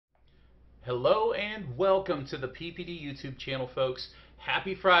Hello and welcome to the PPD YouTube channel, folks.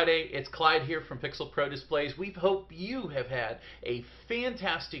 Happy Friday. It's Clyde here from Pixel Pro Displays. We hope you have had a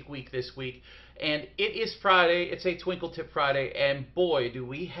fantastic week this week. And it is Friday. It's a Twinkle Tip Friday. And boy, do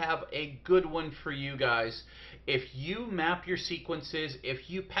we have a good one for you guys. If you map your sequences, if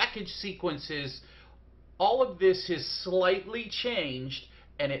you package sequences, all of this is slightly changed,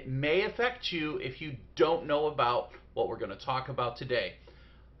 and it may affect you if you don't know about what we're going to talk about today.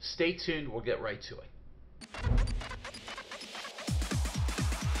 Stay tuned, we'll get right to it.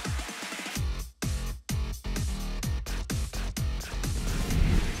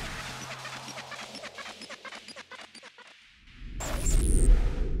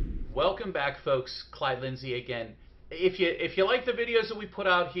 Welcome back, folks. Clyde Lindsay again. If you like the videos that we put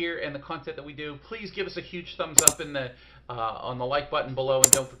out here and the content that we do, please give us a huge thumbs up in the on the like button below, and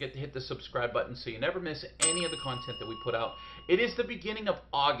don't forget to hit the subscribe button so you never miss any of the content that we put out. It is the beginning of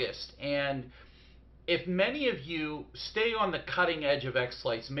August, and if many of you stay on the cutting edge of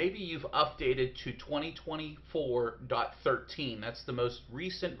xLights, maybe you've updated to 2024.13. That's the most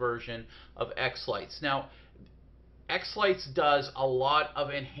recent version of xLights. Now, xLights does a lot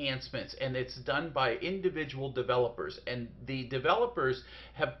of enhancements, and it's done by individual developers, and the developers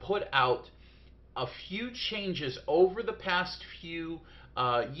have put out a few changes over the past few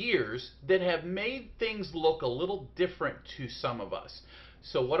years that have made things look a little different to some of us.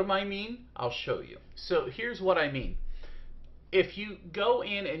 So what do I mean? I'll show you. So here's what I mean. If you go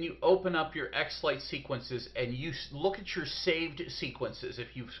in and you open up your xLights sequences and you look at your saved sequences,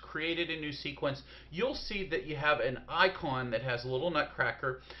 if you've created a new sequence, you'll see that you have an icon that has a little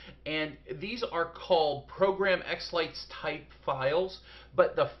nutcracker, and these are called Program xLights type files,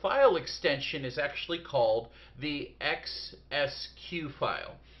 but the file extension is actually called the XSQ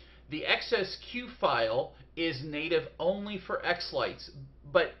file. The XSQ file is native only for xLights,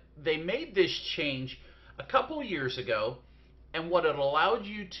 but they made this change a couple years ago. And what it allowed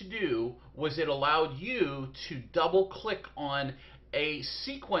you to do was it allowed you to double click on a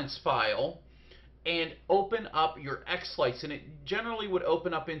sequence file and open up your xLights. And it generally would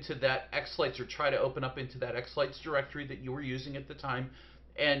open up into that xLights, or try to open up into that xLights directory that you were using at the time.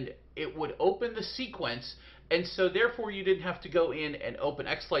 And it would open the sequence. And so therefore you didn't have to go in and open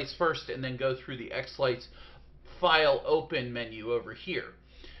xLights first and then go through the xLights file open menu over here.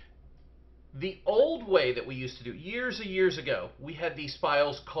 The old way that we used to do, years and years ago, we had these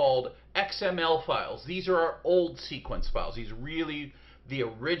files called XML files. These are our old sequence files. These are really the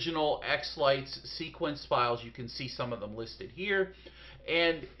original xLights sequence files. You can see some of them listed here.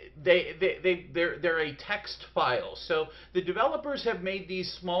 And they're a text file. So the developers have made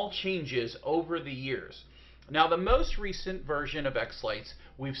these small changes over the years. Now, the most recent version of xLights,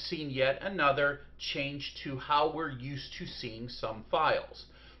 we've seen yet another change to how we're used to seeing some files.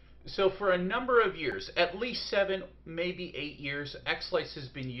 So for a number of years, at least 7, maybe 8 years, xLights has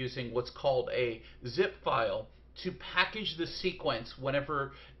been using what's called a zip file to package the sequence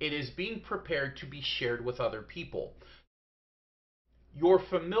whenever it is being prepared to be shared with other people. You're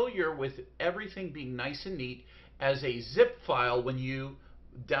familiar with everything being nice and neat as a zip file when you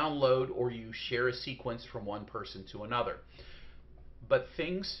download or you share a sequence from one person to another. But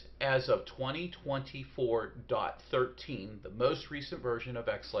things as of 2024.13, the most recent version of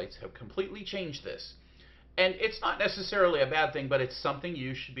xLights, have completely changed this. And it's not necessarily a bad thing, but it's something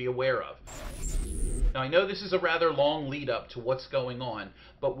you should be aware of. Now, I know this is a rather long lead up to what's going on,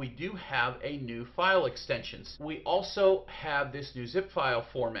 but we do have a new file extensions. We also have this new zip file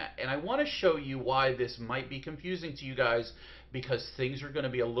format, and I want to show you why this might be confusing to you guys, because things are going to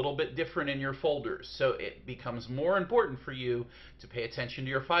be a little bit different in your folders. So it becomes more important for you to pay attention to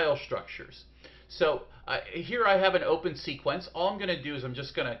your file structures. So here I have an open sequence. All I'm going to do is I'm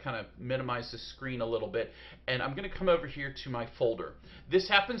just going to kind of minimize the screen a little bit, and I'm going to come over here to my folder. This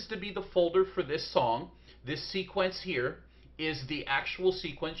happens to be the folder for this song. This sequence here is the actual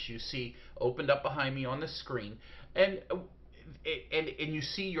sequence you see opened up behind me on the screen. And you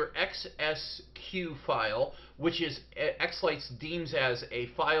see your XSQ file, which is xLights deems as a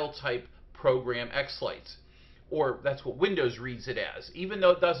file type Program xLights. Or that's what Windows reads it as. Even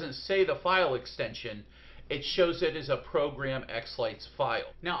though it doesn't say the file extension, it shows it as a Program xLights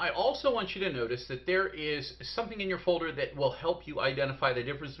file. Now, I also want you to notice that there is something in your folder that will help you identify the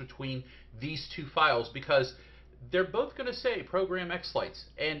difference between these two files, because they're both going to say Program xLights.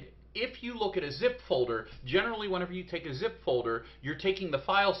 And if you look at a zip folder, generally whenever you take a zip folder, you're taking the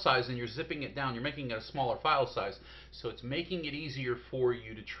file size and you're zipping it down. You're making it a smaller file size. So it's making it easier for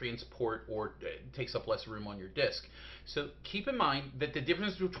you to transport, or it takes up less room on your disk. So keep in mind that the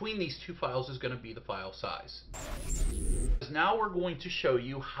difference between these two files is going to be the file size. Now we're going to show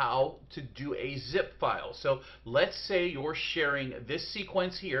you how to do a zip file. So let's say you're sharing this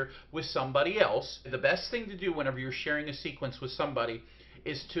sequence here with somebody else. The best thing to do whenever you're sharing a sequence with somebody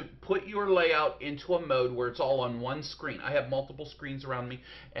is to put your layout into a mode where it's all on one screen. I have multiple screens around me,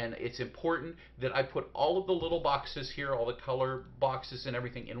 and it's important that I put all of the little boxes here, all the color boxes and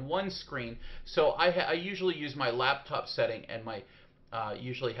everything, in one screen. So I usually use my laptop setting, and my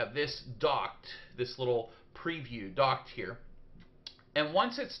usually have this docked, this little preview docked here. And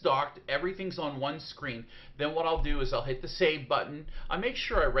once it's docked, everything's on one screen. Then what I'll do is I'll hit the save button. I make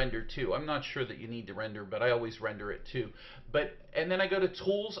sure I render too. I'm not sure that you need to render, but I always render it too. And then I go to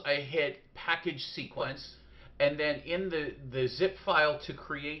Tools, I hit Package Sequence, and then in the zip file to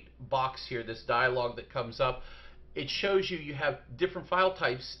create box here, this dialog that comes up, it shows you have different file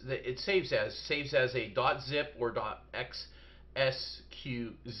types that it saves as. Saves as a .zip or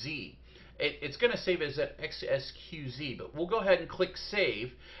 .xSQZ. It's going to save as an XSQZ, but we'll go ahead and click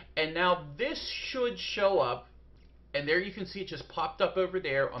Save, and now this should show up, and there you can see it just popped up over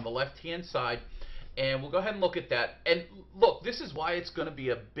there on the left-hand side, and we'll go ahead and look at that. And look, this is why it's going to be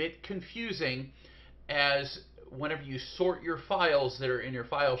a bit confusing as whenever you sort your files that are in your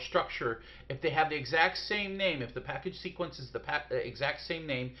file structure, if they have the exact same name, if the package sequence is the exact same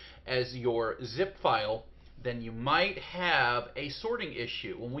name as your zip file, then you might have a sorting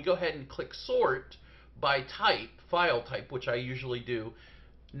issue. When we go ahead and click Sort by type, file type, which I usually do,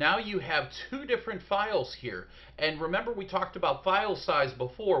 now you have two different files here. And remember, we talked about file size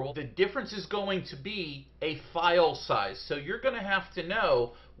before. Well, the difference is going to be a file size. So you're going to have to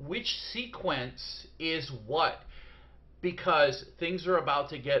know which sequence is what, because things are about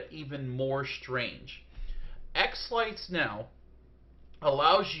to get even more strange. xLights now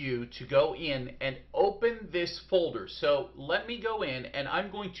allows you to go in and open this folder. So let me go in, and I'm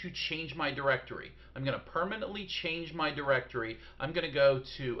going to change my directory. I'm going to permanently change my directory. I'm going to go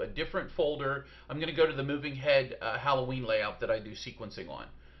to a different folder. I'm going to go to the moving head Halloween layout that I do sequencing on.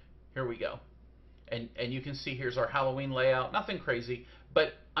 Here we go. And you can see here's our Halloween layout. Nothing crazy,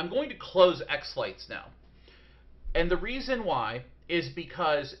 but I'm going to close xLights now. And the reason why is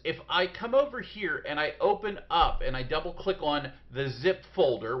because if I come over here and I open up and I double click on the zip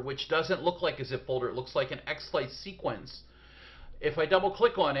folder, which doesn't look like a zip folder, it looks like an xLights sequence. If I double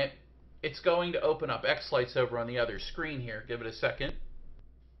click on it, it's going to open up xLights over on the other screen here. Give it a second.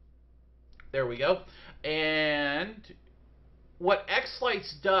 There we go. And what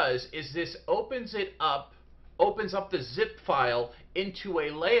xLights does is this opens up the zip file into a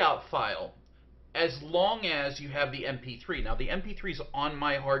layout file, as long as you have the MP3. Now the MP3 is on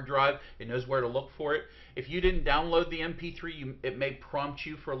my hard drive. It knows where to look for it. If you didn't download the MP3, it may prompt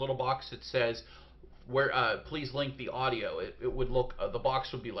you for a little box that says, please link the audio. It would look, the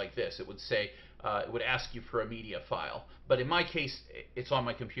box would be like this. It would say, it would ask you for a media file. But in my case, it's on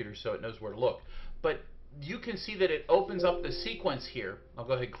my computer, so it knows where to look. But you can see that it opens up the sequence here. I'll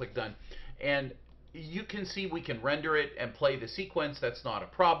go ahead and click Done. And you can see we can render it and play the sequence. That's not a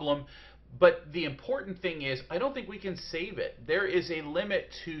problem. But the important thing is, I don't think we can save it. There is a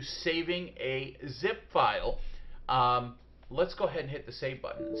limit to saving a zip file. Let's go ahead and hit the save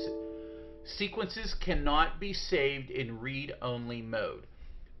button. Sequences cannot be saved in read-only mode.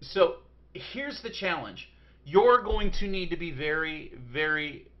 So here's the challenge. You're going to need to be very,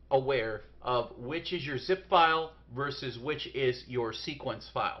 very aware of which is your zip file versus which is your sequence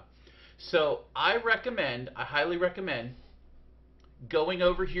file. So I highly recommend going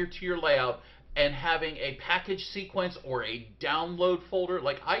over here to your layout and having a package sequence or a download folder.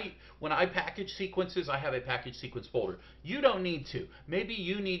 Like when I package sequences, I have a package sequence folder. You don't need to. Maybe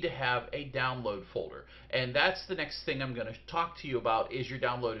you need to have a download folder. And that's the next thing I'm going to talk to you about, is your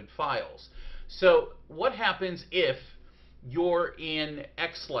downloaded files. So what happens if you're in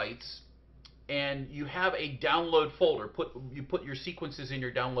xLights and you have a download folder, you put your sequences in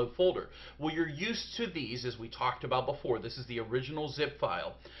your download folder? Well, you're used to these, as we talked about before. This is the original zip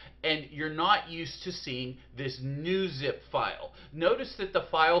file, and you're not used to seeing this new zip file. Notice that the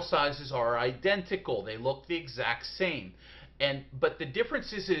file sizes are identical. They look the exact same. But the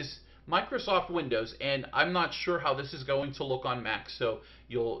difference is Microsoft Windows, and I'm not sure how this is going to look on Mac, so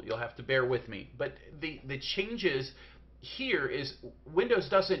you'll have to bear with me. But the changes here is Windows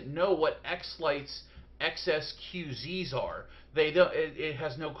doesn't know what xLights XSQZs are. It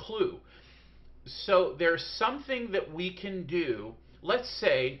has no clue. So there's something that we can do let's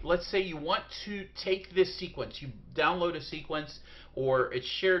say you want to take this sequence, you download a sequence or it's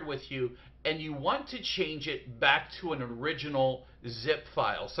shared with you, and you want to change it back to an original zip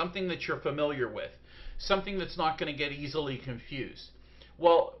file, something that you're familiar with, something that's not going to get easily confused.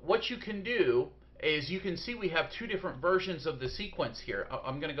 Well, what you can do is, you can see we have two different versions of the sequence here.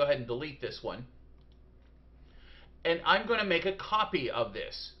 I'm going to go ahead and delete this one. And I'm going to make a copy of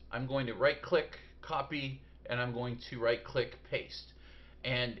this. I'm going to right-click, copy, and I'm going to right-click, paste.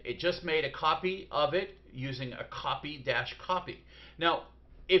 And it just made a copy of it using a copy-copy. Now,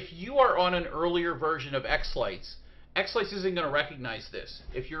 if you are on an earlier version of xLights, xLights isn't going to recognize this.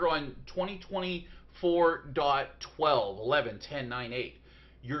 If you're on 2024.12, 11, 10, 9, 8,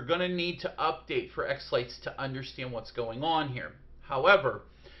 you're going to need to update for xLights to understand what's going on here. However,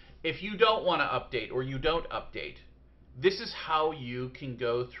 if you don't want to update or you don't update, this is how you can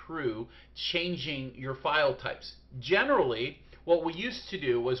go through changing your file types. Generally, what we used to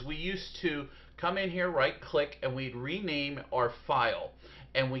do was we used to come in here, right-click, and we'd rename our file.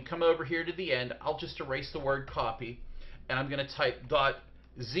 And we come over here to the end. I'll just erase the word copy, and I'm going to type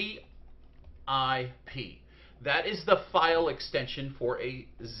 .zip. That is the file extension for a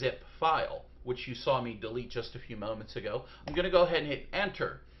zip file, which you saw me delete just a few moments ago. I'm going to go ahead and hit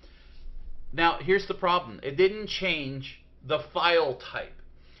enter. Now, here's the problem. It didn't change the file type.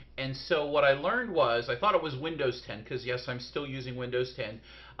 And so what I learned was, I thought it was Windows 10, because yes, I'm still using Windows 10.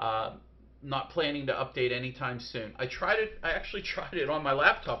 Not planning to update anytime soon. I actually tried it on my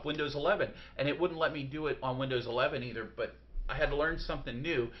laptop, Windows 11, and it wouldn't let me do it on Windows 11 either, but I had to learn something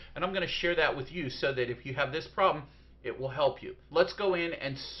new, and I'm going to share that with you so that if you have this problem, it will help you. Let's go in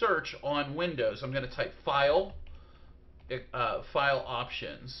and search on Windows. I'm going to type File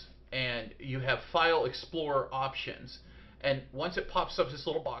Options, and you have File Explorer Options. And once it pops up this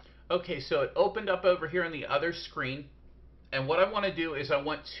little box, okay, so it opened up over here on the other screen. And what I want to do is I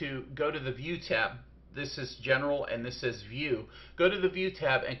want to go to the View tab. This is General and this is View. Go to the View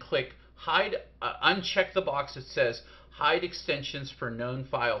tab and click Hide, uncheck the box that says Hide Extensions for Known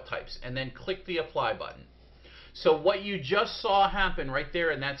File Types, and then click the Apply button. So what you just saw happen right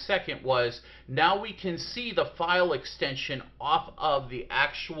there in that second was, now we can see the file extension off of the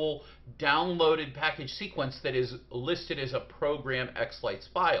actual downloaded package sequence that is listed as a program xLights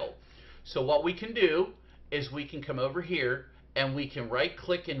file. So what we can do is we can come over here and we can right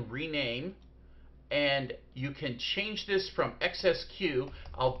click and rename, and you can change this from XSQ.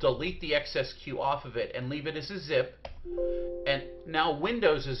 I'll delete the XSQ off of it and leave it as a zip. And now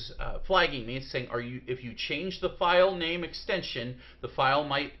Windows is flagging me. It's saying, if you change the file name extension, the file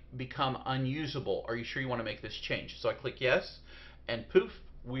might become unusable. Are you sure you want to make this change? So I click yes, and poof,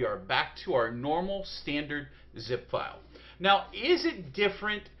 we are back to our normal standard zip file. Now, is it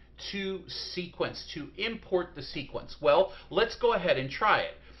different to sequence, to import the sequence? Well, let's go ahead and try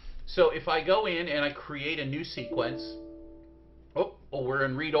it. So if I go in and I create a new sequence, oh, we're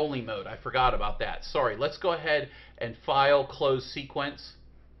in read-only mode. I forgot about that. Sorry. Let's go ahead and File, Close Sequence.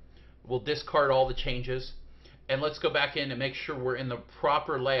 We'll discard all the changes. And let's go back in and make sure we're in the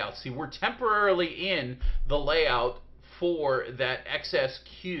proper layout. See, we're temporarily in the layout for that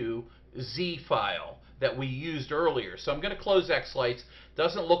XSQZ file that we used earlier. So I'm going to close xLights.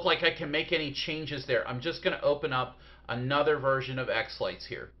 Doesn't look like I can make any changes there. I'm just going to open up another version of xLights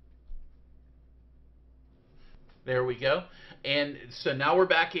here. There we go. And so now we're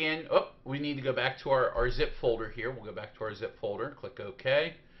back in. Oh, we need to go back to our zip folder here. We'll go back to our zip folder. Click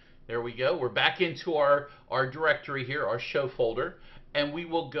OK. There we go. We're back into our directory here, our show folder. And we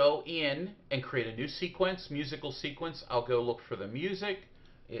will go in and create a new sequence, musical sequence. I'll go look for the music.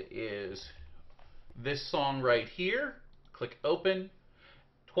 It is this song right here. Click Open.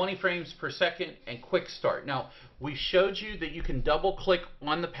 20 frames per second and quick start. Now, we showed you that you can double click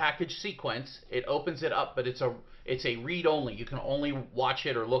on the package sequence. It opens it up, but it's a read only. You can only watch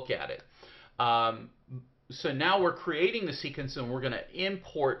it or look at it. So now we're creating the sequence, and we're going to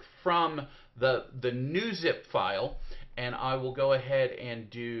import from the new zip file. And I will go ahead and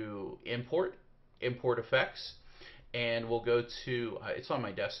do import effects, and we'll go to it's on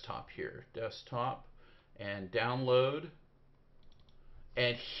my desktop here, desktop, and download.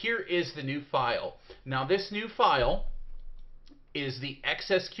 And here is the new file. Now this new file is the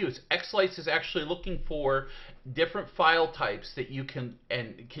XSQ. xLights is actually looking for different file types that you can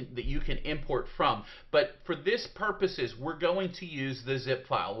import from. But for this purposes, we're going to use the zip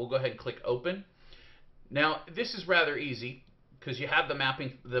file. We'll go ahead and click Open. Now this is rather easy because you have the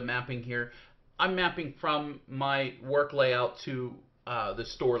mapping here. I'm mapping from my work layout to the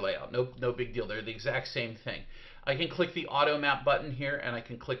store layout. No big deal. They're the exact same thing. I can click the auto map button here and I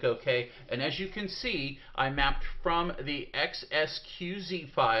can click OK. And as you can see, I mapped from the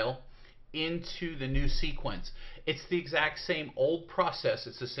XSQZ file into the new sequence. It's the exact same old process.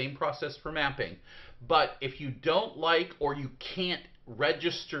 It's the same process for mapping. But if you don't like or you can't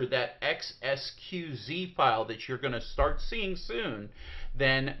register that XSQZ file that you're going to start seeing soon,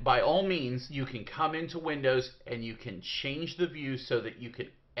 then by all means you can come into Windows and you can change the view so that you can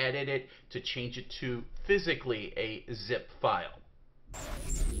edit it to change it to physically a zip file.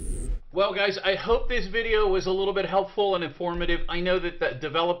 Well guys, I hope this video was a little bit helpful and informative. I know that the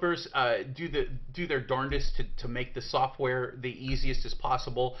developers do their darndest to make the software the easiest as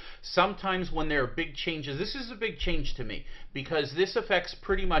possible. Sometimes when there are big changes, this is a big change to me because this affects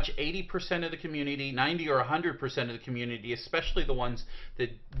pretty much 80% of the community, 90 or 100% of the community, especially the ones that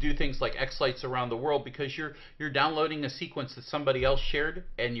do things like xLights around the world, because you're downloading a sequence that somebody else shared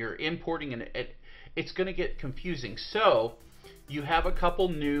and you're importing, and it's going to get confusing. So you have a couple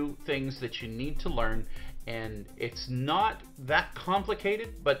new things that you need to learn, and it's not that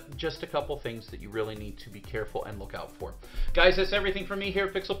complicated, but just a couple things that you really need to be careful and look out for. Guys, that's everything from me here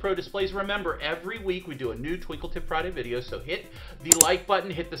at Pixel Pro Displays. Remember, every week we do a new Twinkle Tip Friday video, so hit the like button,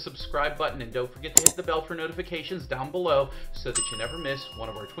 hit the subscribe button, and don't forget to hit the bell for notifications down below so that you never miss one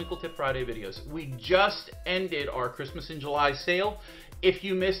of our Twinkle Tip Friday videos. We just ended our Christmas in July sale. If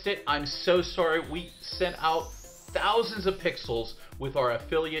you missed it, I'm so sorry. We sent out thousands of pixels with our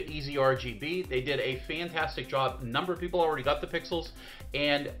affiliate EasyRGB. They did a fantastic job. A number of people already got the pixels,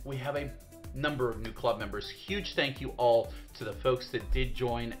 and we have a number of new club members. Huge thank you all to the folks that did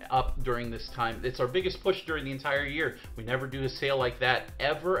join up during this time. It's our biggest push during the entire year. We never do a sale like that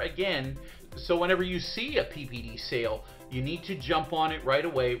ever again. So whenever you see a PPD sale, you need to jump on it right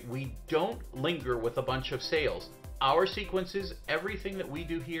away. We don't linger with a bunch of sales. Our sequences, everything that we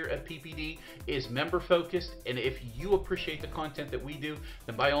do here at PPD is member focused, and if you appreciate the content that we do,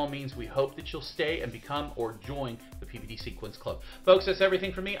 then by all means we hope that you'll stay and become or join the PPD Sequence Club. Folks, that's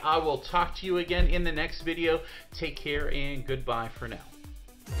everything for me. I will talk to you again in the next video. Take care and goodbye for now.